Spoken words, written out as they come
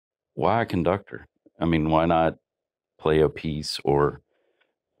why a conductor? I mean, why not play a piece or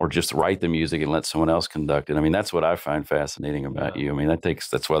just write the music and let someone else conduct it? I mean, that's what I find fascinating about you. I mean,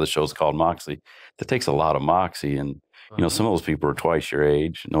 that's why the show's called Moxie. That takes a lot of moxie. And, you know, some of those people are twice your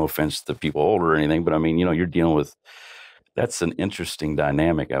age. No offense to people older or anything, but I mean, you know, you're dealing with, that's an interesting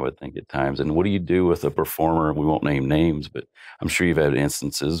dynamic, I would think, at times. And what do you do with a performer? We won't name names, but I'm sure you've had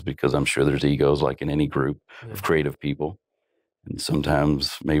instances, because I'm sure there's egos like in any group of creative people. And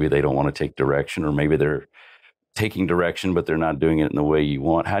sometimes maybe they don't want to take direction, or maybe they're taking direction, but they're not doing it in the way you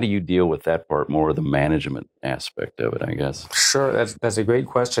want. How do you deal with that part, more of the management aspect of it, I guess? Sure, that's a great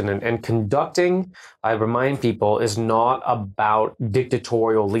question. And conducting, I remind people, is not about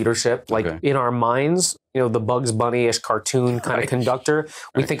dictatorial leadership. Like in our minds, you know, the Bugs Bunny-ish cartoon kind of conductor,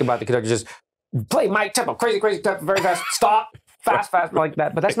 we think about the conductor just play my tempo, crazy, tempo, very fast, stop, fast, like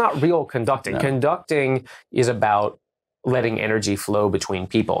that. But that's not real conducting. No. Conducting is about letting energy flow between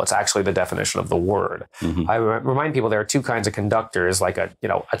people. It's actually the definition of the word. I remind people there are two kinds of conductors, like a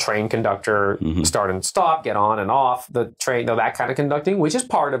train conductor, start and stop, get on and off the train, that kind of conducting, which is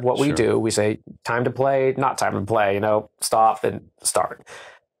part of what we do. We say time to play, not time to play, stop and start.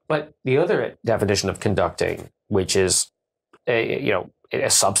 But the other definition of conducting, which is a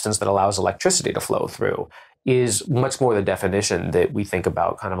substance that allows electricity to flow through, is much more the definition that we think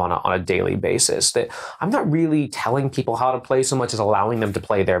about kind of on a daily basis. That I'm not really telling people how to play so much as allowing them to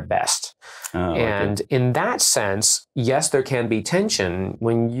play their best. And in that sense, yes, there can be tension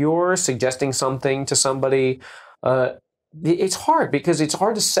when you're suggesting something to somebody. It's hard, because it's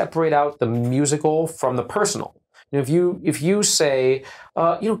hard to separate out the musical from the personal. If you say,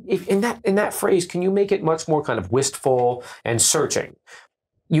 if in that phrase, can you make it much more kind of wistful and searching?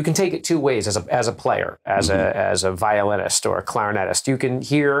 You can take it two ways as a player, as a violinist or a clarinetist. You can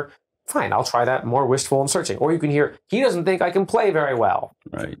hear, fine, I'll try that, more wistful and searching. Or you can hear, he doesn't think I can play very well.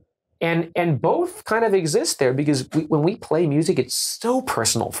 Right. And both kind of exist there, because when we play music, it's so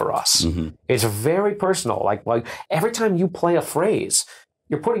personal for us. It's very personal. Like every time you play a phrase,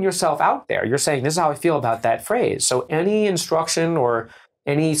 you're putting yourself out there. You're saying, this is how I feel about that phrase. So any instruction or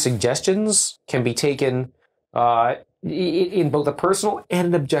any suggestions can be taken in both a personal and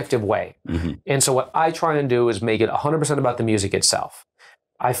an objective way. And so what I try and do is make it 100% about the music itself.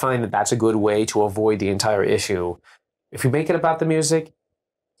 I find that that's a good way to avoid the entire issue. If you make it about the music,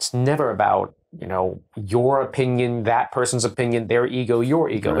 it's never about, your opinion, that person's opinion, their ego, your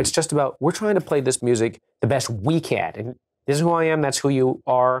ego. Right. It's just about, we're trying to play this music the best we can. And this is who I am, that's who you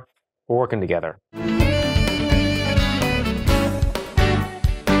are. We're working together.